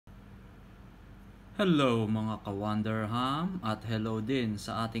Hello mga ka-Wonderham at hello din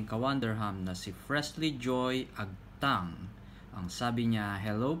sa ating ka-Wonderham na si Freshly Joy Agtang. Ang sabi niya,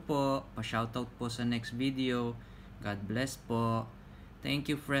 hello po, pa-shoutout po sa next video. God bless po.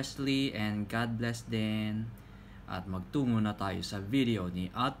 Thank you Freshly and God bless din. At magtungo na tayo sa video ni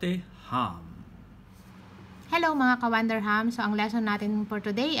Ate Ham. Hello mga ka-Wonderham. So ang lesson natin for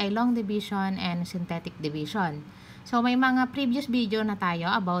today ay long division and synthetic division. So may mga previous video na tayo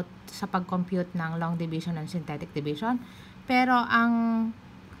about sa pag-compute ng long division and synthetic division. Pero ang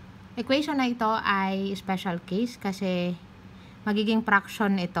equation na ito ay special case kasi magiging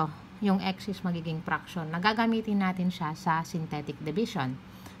fraction ito. Yung x is magiging fraction. Nagagamitin natin siya sa synthetic division.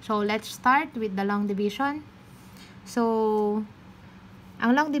 So let's start with the long division. So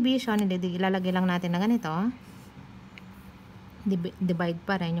ang long division, ilalagay lang natin na ganito. Divide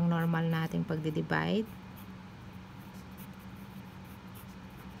pa rin yung normal natin pagdi-divide.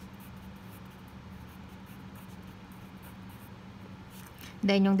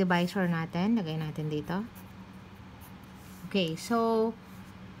 Then yung divisor natin, lagay natin dito. Okay, so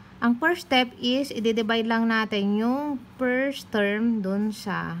ang first step is i-divide lang natin yung first term dun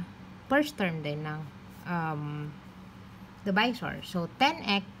sa first term din ng divisor. So,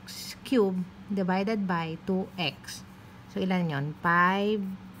 10x cubed divided by 2x. So, ilan yon?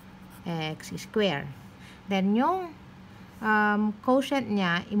 5x squared. Then, yung quotient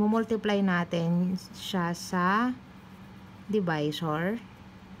niya, imumultiply natin siya sa divisor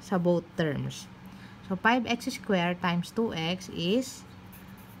sa both terms. So, 5x squared times 2x is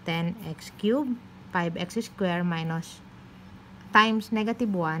 10x cubed. 5x squared minus times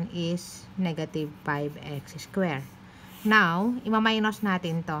negative 1 is negative 5x squared. Now, ima-minus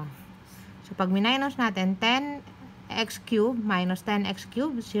natin to. So, pag minus natin, 10x cubed minus 10x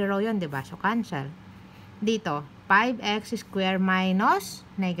cubed, 0 yun, diba? So, cancel. Dito, 5x squared minus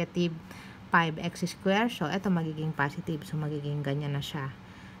negative 5x squared. So, ito magiging positive. So, magiging ganyan na siya.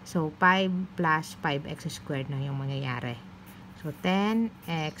 So, 5 plus 5x squared na yung mangyayari. So,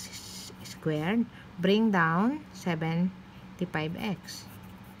 10x squared, bring down 75x.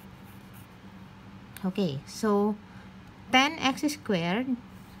 Okay, so, 10x squared,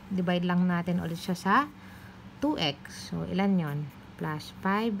 divide lang natin ulit siya sa 2x. So, ilan yon? Plus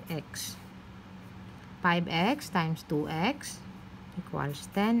 5x. 5x times 2x equals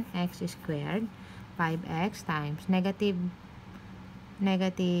 10x squared. 5x times negative 1,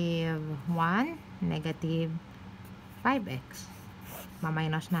 negative 5x.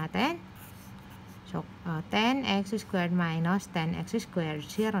 Ma-minus natin. So, 10x squared minus 10x squared,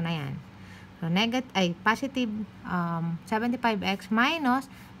 0 na yan. So, positive 75x minus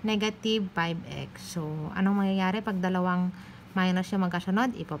negative 5x. So, anong mangyayari pag dalawang minus yung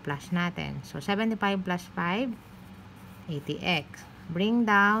magkasunod? Ipa-plus natin. So, 75 plus 5, 80x. Bring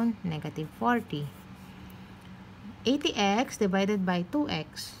down negative 40. 80x divided by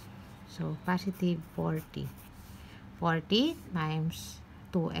 2x. So, positive 40. 40 times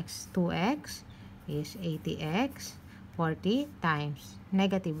 2x is 80x. 40 times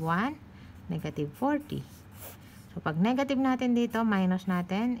negative 1, negative 40. So, pag negative natin dito, minus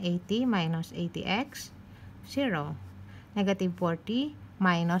natin, 80 minus 80x, 0. Negative 40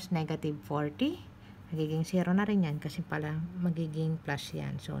 minus negative 40, magiging 0 na rin yan kasi pala magiging plus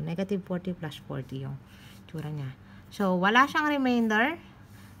yan. So, negative 40 plus 40 yung tsura niya. So, wala siyang remainder.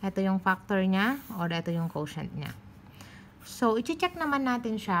 Ito yung factor niya or ito yung quotient niya. So, i-check naman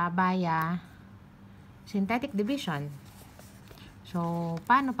natin siya via synthetic division. So,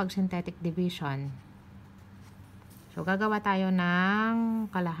 paano pag synthetic division? So, gagawa tayo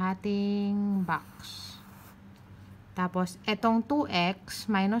ng kalahating box. Tapos, etong 2x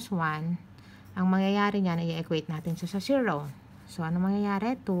minus 1, ang mangyayari niyan, i-equate natin sa 0. So, ano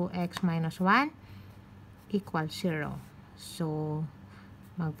mangyayari? 2x minus 1 equals 0. So,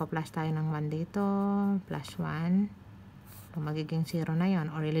 magpa-plus tayo ng 1 dito, plus 1. So, magiging 0 na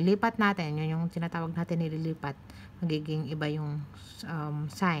yon. Or, ililipat natin. Yun yung tinatawag natin ililipat. Magiging iba yung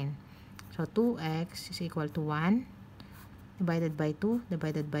sign. So, 2x is equal to 1 divided by 2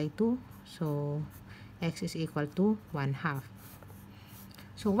 divided by 2. So, x is equal to 1/2.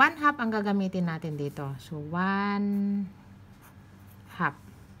 So, 1/2 ang gagamitin natin dito. So, 1/2.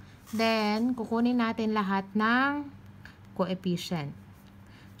 Then, kukunin natin lahat ng coefficient.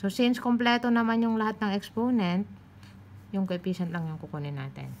 So, since kompleto naman yung lahat ng exponent, yung coefficient lang yung kukunin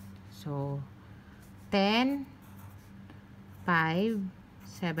natin. So, 10, 5,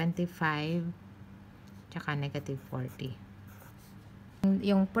 75, tsaka negative 40.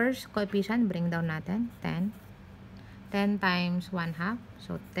 Yung first coefficient, bring down natin, 10. 10 times 1/2.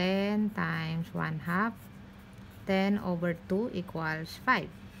 So, 10 times 1/2. 10 over 2 equals 5.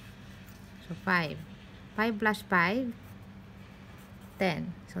 So, 5. 5 plus 5,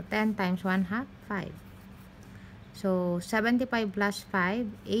 10. So, 10 times 1 half, 5. So, 75 plus 5,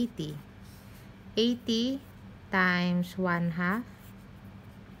 80. 80 times 1 half,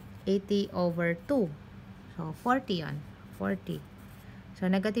 80 over 2. So, 40 yun. 40. So,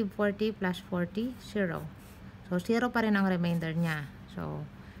 negative 40 plus 40, 0. So, 0 pa rin ang remainder niya. So,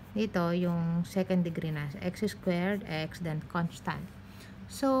 dito, yung second degree na. X squared, x, then constant.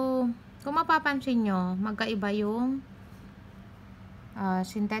 So, kung mapapansin nyo, magkaiba yung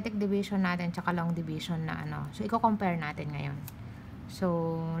synthetic division natin tsaka long division na ano. So, i-compare natin ngayon.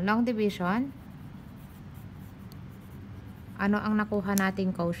 So, long division, ano ang nakuha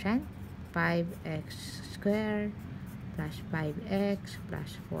nating quotient? 5x squared plus 5x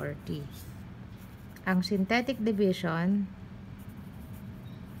plus 40. Ang synthetic division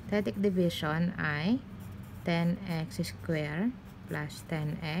ay 10x squared plus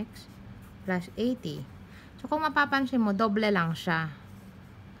 10x plus 80. So, kung mapapansin mo, doble lang siya.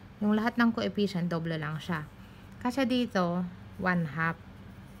 Yung lahat ng coefficient, doble lang siya. Kasi dito, 1 half.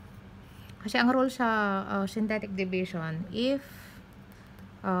 Kasi ang rule sa synthetic division, if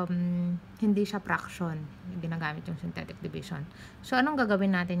hindi siya fraction, ginagamit yung synthetic division. So, anong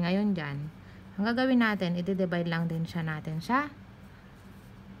gagawin natin ngayon dyan? Ang gagawin natin, i-divide lang din siya natin sa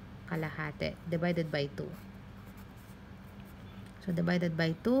kalahati. Divided by 2. So, divided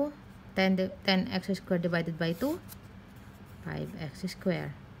by 2, 10x squared divided by 2, 5x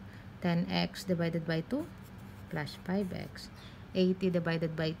squared. 10x divided by 2, plus 5x. 80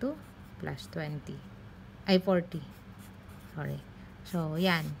 divided by 2, plus 20. Ay, 40. Sorry. So,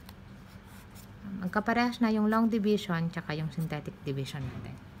 yan. Magkaparehas na yung long division tsaka yung synthetic division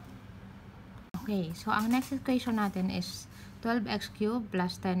natin. Okay, so ang next equation natin is 12x cubed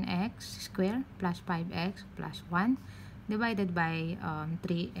plus 10x squared plus 5x plus 1 divided by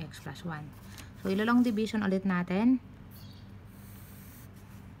 3x plus 1. So, ilolong division ulit natin.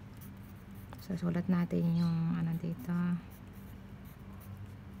 So, sulat natin yung ano dito.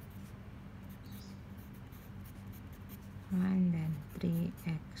 And then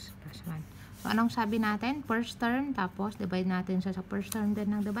 3x plus 1. So, anong sabi natin? First term, tapos divide natin sa first term din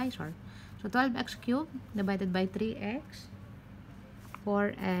ng divisor. So, 12x cubed divided by 3x,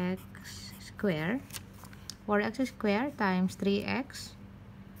 4x squared. 4x squared times 3x,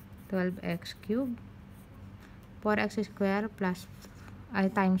 12x cubed. 4x squared plus,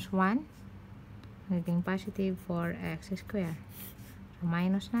 times 1, magiging positive 4x squared. So,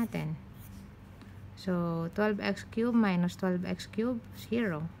 minus natin. So, 12x cubed minus 12x cubed,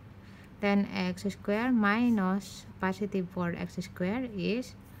 0. 10x squared minus positive 4x squared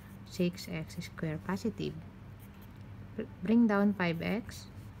is 6x squared positive. Bring down 5x.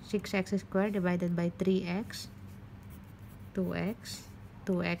 6x squared divided by 3x. 2x.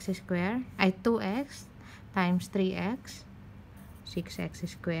 2x squared. 2x times 3x. 6x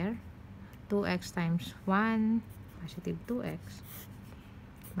squared. 2x times 1. Positive 2x.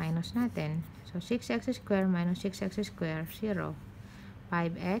 Minus natin. So, 6x squared minus 6x squared, 0.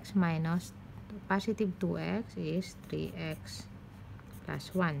 5x minus positive 2x is 3x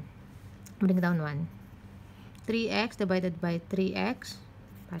plus 1. Bring down 1. 3x divided by 3x,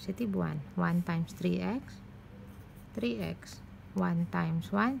 positive 1. 1 times 3x, 3x. 1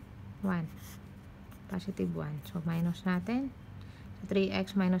 times 1, 1. Positive 1. So, minus natin. So,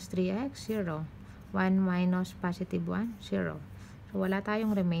 3x minus 3x, 0. 1 minus positive 1, 0. So, wala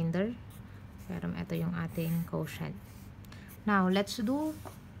tayong remainder. Pero ito yung ating quotient. Now, let's do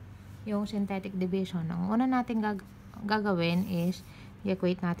yung synthetic division. Ang una natin gagawin is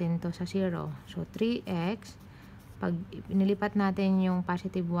i-equate natin to sa 0. So, 3x, pag nilipat natin yung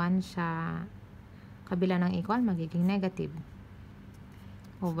positive 1 sa kabila ng equal, magiging negative.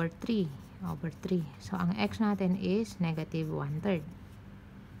 Over 3. Over 3. So, ang x natin is negative 1/3.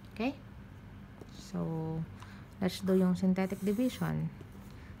 Okay? So, let's do yung synthetic division.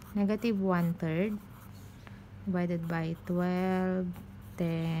 Negative 1/3 divided by 12,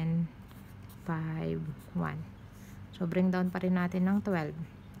 10, 5, 1. So, bring down pa rin natin ng 12.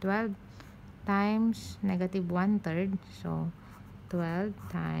 12 times negative 1/3. So, 12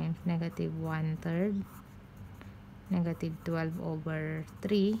 times negative 1/3. Negative 12 over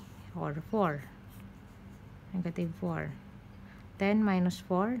 3 or 4. Negative 4. 10 minus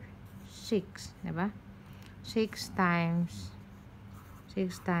 4, 6. Diba? 6 times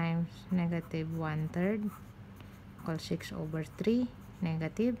negative 1/3 equals 6 over 3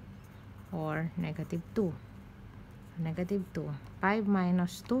 negative or negative 2. Negative 2. 5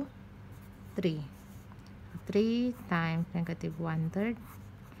 minus 2, 3. 3 times negative 1/3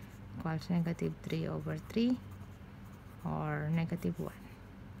 equals negative 3 over 3 or negative 1.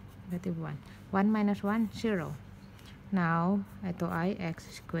 Negative 1. 1 minus 1, 0. Now, ito ay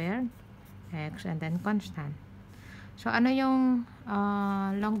x squared, x, and then constant. So, ano yung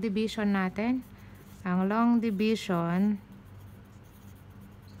long division natin? Ang long division,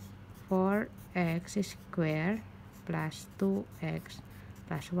 4x squared plus 2x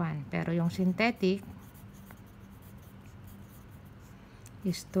plus 1. Pero yung synthetic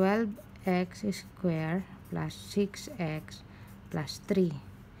is 12x squared plus 6x plus 3.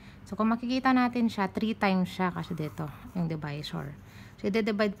 So, kung makikita natin siya, 3 times siya kasi dito, yung divisor. So,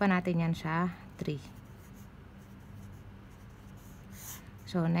 i-divide pa natin yan sa 3.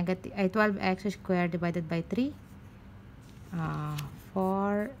 So, 12x squared divided by 3.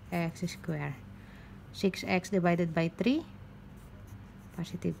 4x squared. 6x divided by 3.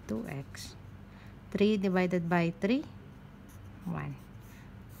 Positive 2x. 3 divided by 3. 1.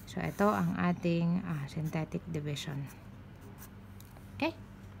 So, ito ang ating synthetic division.